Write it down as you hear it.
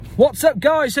What's up,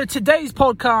 guys? So today's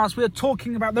podcast, we're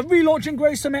talking about the Relaunch and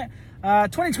Grow Summit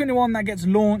 2021 that gets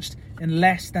launched in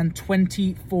less than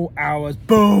 24 hours.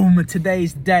 Boom!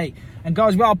 Today's the day. And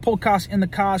guys, we are podcasting in the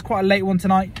car. It's quite a late one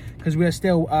tonight because we're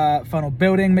still funnel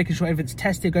building, making sure everything's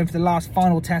tested, going for the last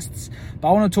final tests. But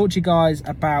I want to talk to you guys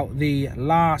about the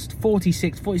last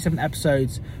 47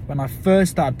 episodes when I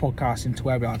first started podcasting to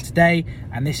where we are today.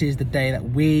 And this is the day that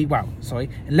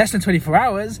in less than 24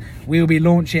 hours, we will be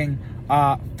launching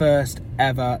our first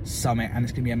ever summit, and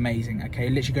it's gonna be amazing. Okay,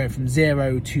 literally going from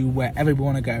zero to wherever we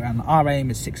want to go, and our aim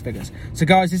is 6 figures. So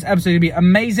guys, this episode is gonna be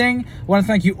amazing. I want to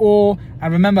thank you all,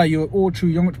 and remember, you're all true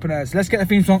young entrepreneurs. Let's get the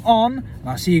theme song on, and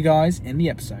I'll see you guys in the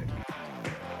episode.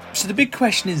 So the big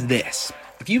question is this: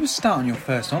 if you were starting your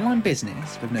first online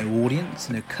business with no audience,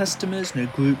 no customers, no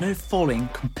group, no following,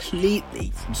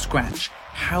 completely from scratch,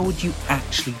 how would you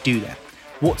actually do that?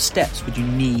 What steps would you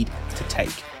need to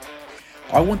take?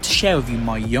 I want to share with you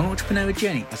my young entrepreneur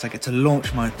journey as I get to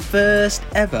launch my first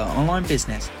ever online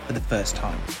business for the first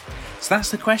time. So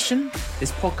that's the question.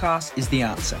 This podcast is the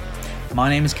answer. My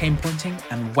name is Kane Pointing,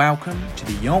 and welcome to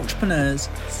the Young Entrepreneurs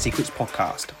Secrets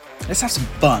Podcast. Let's have some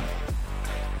fun.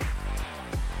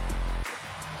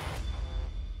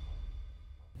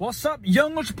 What's up,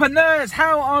 young entrepreneurs?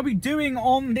 How are we doing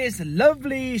on this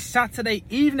lovely Saturday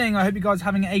evening? I hope you guys are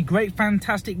having a great,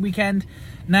 fantastic weekend.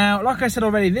 Now, like I said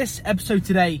already, this episode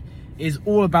today is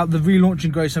all about the Relaunch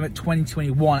and Grow Summit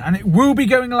 2021, and it will be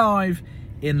going live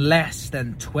in less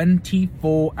than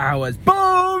 24 hours.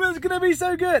 Boom! It's going to be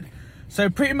so good. So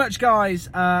pretty much, guys,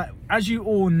 as you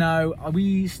all know,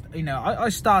 I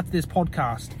started this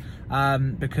podcast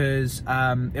because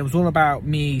it was all about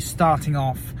me starting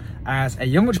off as a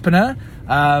young entrepreneur,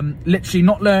 literally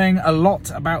not learning a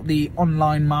lot about the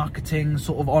online marketing,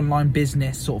 sort of online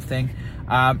business sort of thing,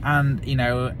 and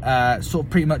sort of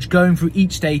pretty much going through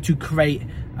each day to create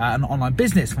an online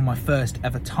business for my first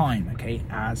ever time, okay,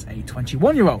 as a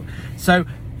 21-year-old. So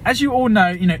as you all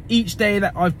know, each day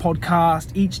that I've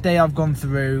podcast, each day I've gone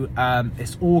through,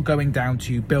 it's all going down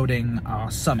to building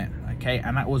our summit. Okay,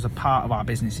 and that was a part of our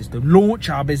business, is to launch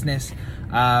our business.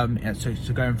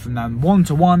 So going from one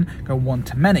to one, go one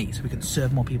to many, so we can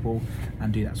serve more people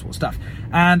and do that sort of stuff.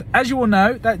 And as you all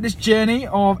know, that this journey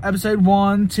of episode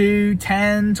 1 to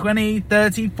 10, 20,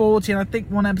 30, 40, and I think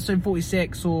one episode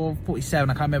 46 or 47,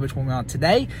 I can't remember which one we are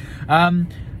today.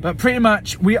 But pretty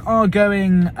much we are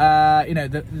going,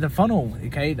 the funnel,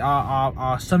 okay?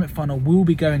 Our summit funnel will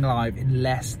be going live in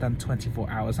less than 24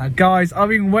 hours. Now, guys, I've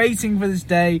been waiting for this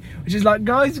day, which is like,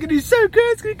 guys, it's going to be so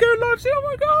good. It's going to go live soon. Oh,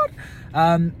 my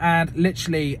God. And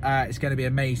literally, it's going to be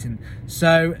amazing.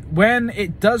 So when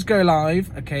it does go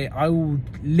live, okay, I will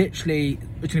literally,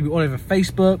 it's going to be all over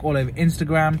Facebook, all over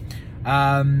Instagram.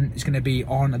 It's going to be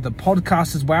on the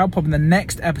podcast as well. Probably in the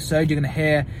next episode, you're going to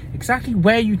hear exactly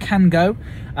where you can go.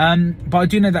 But I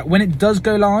do know that when it does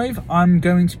go live, I'm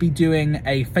going to be doing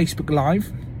a Facebook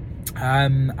Live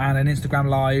and an Instagram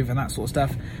Live and that sort of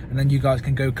stuff. And then you guys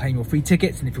can go claim your free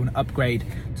tickets. And if you want to upgrade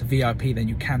to VIP, then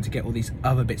you can, to get all these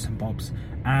other bits and bobs.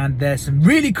 And there's some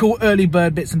really cool early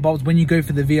bird bits and bobs when you go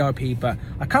for the VIP. But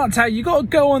I can't tell you, you got to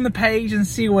go on the page and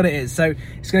see what it is. So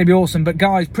it's going to be awesome. But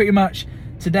guys, pretty much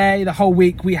today, the whole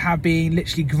week, we have been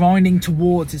literally grinding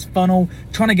towards this funnel,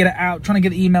 trying to get it out, trying to get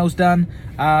the emails done,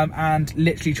 and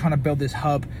literally trying to build this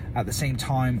hub at the same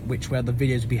time, where the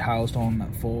videos will be housed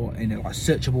on for, like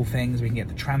searchable things. We can get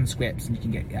the transcripts, and you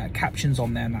can get captions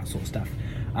on there and that sort of stuff.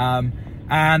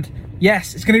 And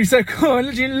yes, it's going to be so cool. I'm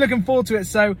literally looking forward to it.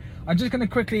 So I'm just going to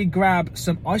quickly grab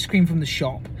some ice cream from the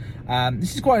shop.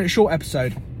 This is quite a short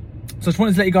episode, so I just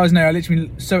wanted to let you guys know, I literally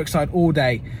been so excited all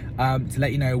day to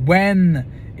let you know when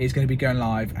it's going to be going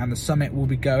live, and the summit will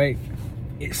be going.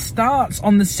 It starts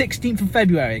on the 16th of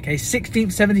February, okay? 16th,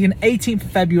 17th, and 18th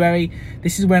of February.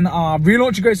 This is when our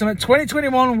Relaunch and Grow Summit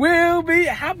 2021 will be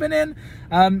happening.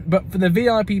 But for the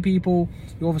VIP people,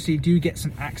 you obviously do get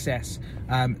some access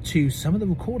to some of the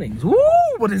recordings.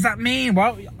 Ooh, what does that mean?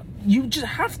 Well, you just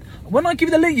have to, when I give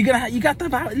you the link, you got to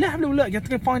have a little look. You have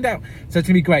to go find out. So it's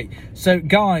gonna be great. So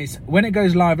guys, when it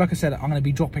goes live, like I said, I'm gonna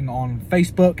be dropping on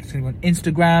Facebook. It's gonna be on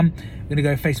Instagram. We're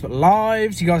gonna go Facebook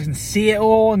Live, so you guys can see it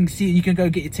all and see. You can go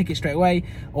get your ticket straight away.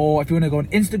 Or if you want to go on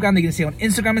Instagram, you can see it on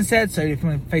Instagram instead. So if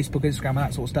you're on Facebook, Instagram, and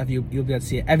that sort of stuff, you'll be able to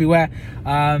see it everywhere.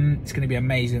 It's gonna be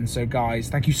amazing. So guys,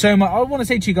 thank you so much. I want to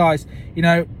say to you guys,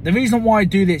 the reason why I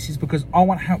do this is because I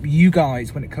want to help you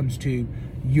guys when it comes to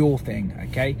your thing,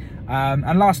 okay?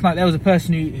 And last night there was a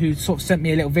person who sort of sent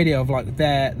me a little video of like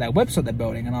their website they're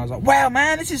building, and I was like, wow,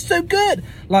 man, this is so good.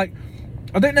 Like,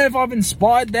 I don't know if I've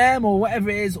inspired them or whatever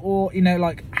it is, or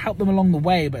like help them along the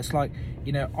way, but it's like,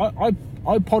 I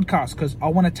I podcast because I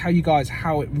want to tell you guys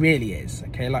how it really is,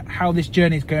 okay? Like how this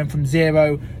journey is going from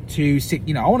 0 to 6,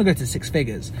 I want to go to 6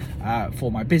 figures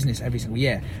for my business every single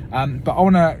year. But I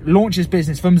want to launch this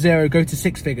business from 0, go to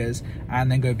 6 figures,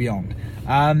 and then go beyond.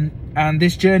 And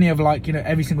this journey of like,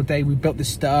 every single day we built this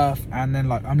stuff, and then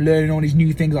like I'm learning all these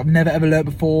new things I've never ever learned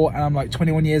before, and I'm like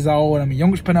 21 years old, and I'm a young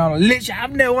entrepreneur, and I literally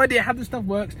have no idea how this stuff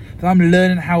works, but I'm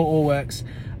learning how it all works.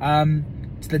 To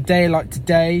the day like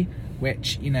today,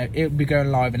 which it will be going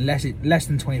live in less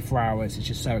than 24 hours. It's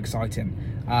just so exciting,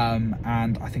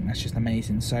 and I think that's just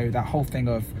amazing. So that whole thing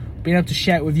of being able to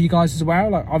share it with you guys as well,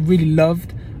 like I've really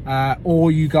loved all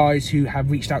you guys who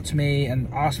have reached out to me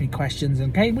and asked me questions,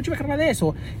 and Kane, what do you reckon about this,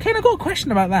 or Kane, I got a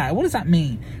question about that, what does that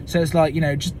mean? So it's like,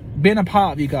 just being a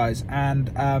part of you guys,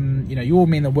 and you all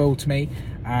mean the world to me,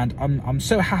 and I'm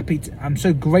so happy I'm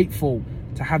so grateful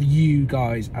to have you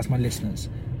guys as my listeners.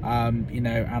 And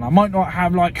I might not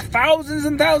have like thousands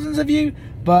and thousands of you,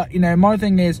 but my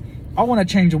thing is I want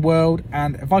to change the world,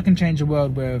 and if I can change the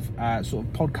world with sort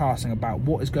of podcasting about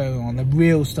what is going on, the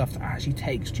real stuff that actually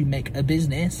takes to make a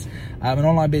business, an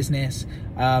online business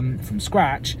from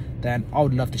scratch, then I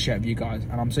would love to share it with you guys,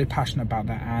 and I'm so passionate about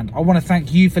that. And I want to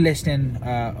thank you for listening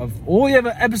of all the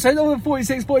other episodes, all the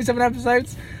 46, 47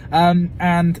 episodes,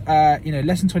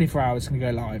 less than 24 hours going to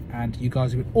go live, and you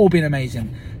guys have all been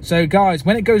amazing. So guys,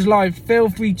 when it goes live, feel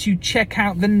free to check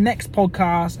out the next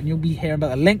podcast, and you'll be hearing about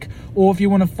the link, or if you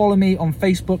want to follow me on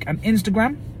Facebook and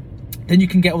Instagram, then you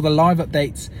can get all the live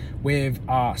updates with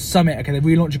our summit, okay, the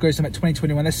Relaunch Your Growth Summit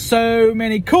 2021. There's so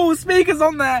many cool speakers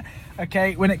on there,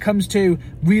 okay, when it comes to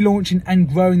relaunching and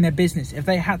growing their business. If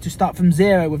they had to start from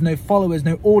 0 with no followers,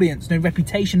 no audience, no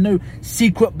reputation, no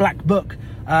secret black book,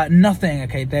 nothing,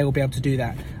 okay, they will be able to do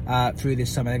that through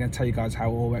this summer. They're going to tell you guys how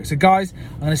it all works. So guys,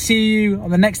 I'm going to see you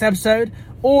on the next episode,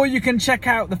 or you can check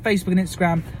out the Facebook and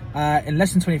Instagram in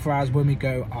less than 24 hours when we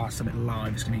go our summit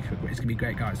live. It's going to be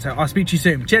great, guys. So I'll speak to you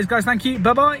soon. Cheers, guys. Thank you.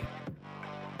 Bye-bye.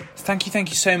 Thank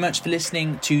you so much for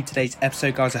listening to today's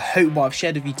episode, guys. I hope what I've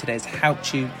shared with you today has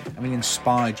helped you and really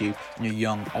inspired you in your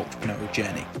young entrepreneurial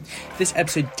journey. If this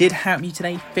episode did help you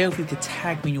today, feel free to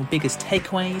tag me in your biggest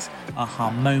takeaways, aha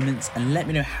moments, and let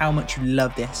me know how much you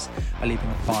love this by leaving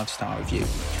a 5-star review.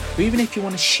 Or even if you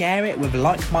want to share it with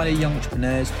like-minded young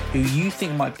entrepreneurs who you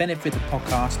think might benefit the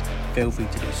podcast, feel free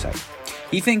to do so.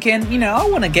 You're thinking, I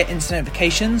want to get instant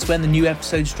notifications when the new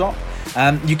episodes drop.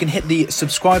 You can hit the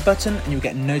subscribe button and you'll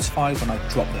get notified when I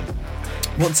drop them.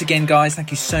 Once again, guys,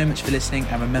 thank you so much for listening.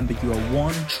 And remember, you are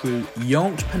one true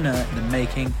young entrepreneur in the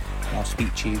making. And I'll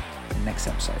speak to you in the next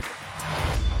episode.